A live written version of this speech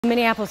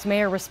Minneapolis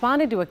Mayor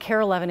responded to a KARE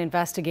 11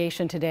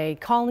 investigation today,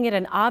 calling it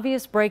an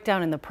obvious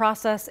breakdown in the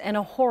process and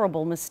a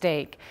horrible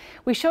mistake.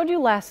 We showed you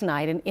last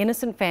night an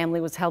innocent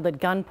family was held at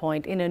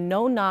gunpoint in a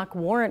no-knock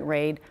warrant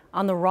raid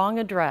on the wrong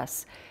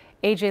address.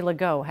 AJ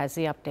Legault has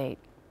the update.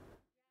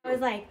 I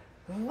was like,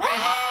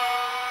 "Wah!"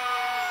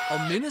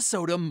 A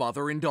Minnesota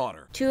mother and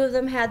daughter. Two of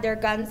them had their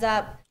guns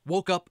up.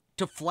 Woke up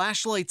to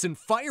flashlights and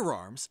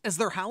firearms as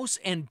their house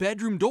and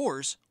bedroom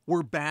doors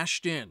were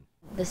bashed in.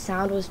 The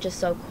sound was just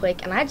so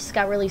quick, and I just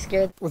got really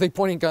scared. Were they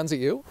pointing guns at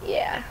you?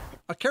 Yeah.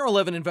 A KARE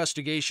 11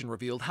 investigation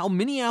revealed how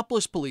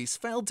Minneapolis police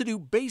failed to do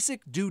basic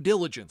due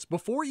diligence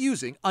before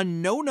using a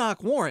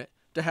no-knock warrant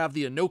to have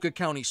the Anoka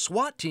County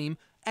SWAT team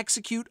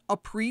execute a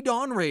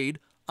pre-dawn raid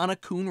on a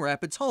Coon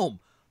Rapids home,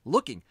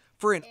 looking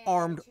for an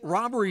armed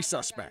robbery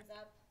suspect.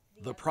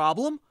 The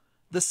problem?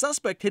 The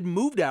suspect had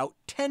moved out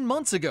 10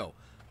 months ago,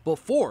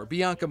 before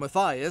Bianca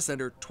Mathias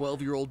and her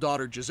 12-year-old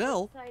daughter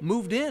Giselle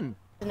moved in.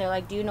 And they're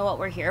like, "Do you know what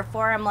we're here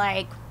for?" I'm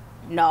like,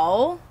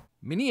 "No."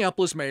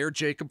 Minneapolis Mayor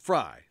Jacob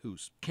Frey,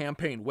 whose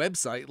campaign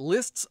website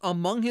lists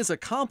among his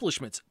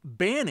accomplishments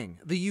banning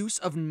the use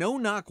of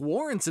no-knock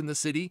warrants in the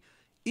city,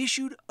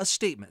 issued a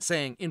statement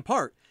saying, in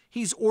part,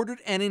 he's ordered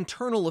an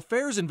internal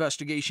affairs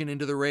investigation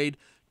into the raid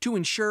to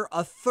ensure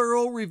a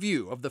thorough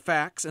review of the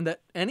facts and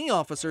that any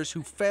officers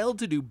who failed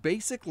to do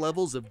basic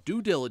levels of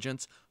due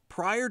diligence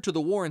prior to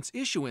the warrant's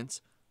issuance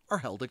are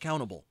held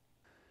accountable.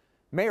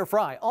 Mayor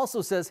Frey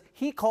also says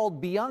he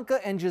called Bianca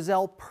and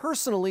Giselle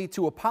personally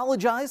to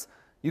apologize.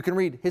 You can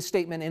read his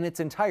statement in its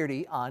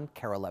entirety on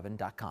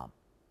KARE11.com.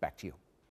 Back to you.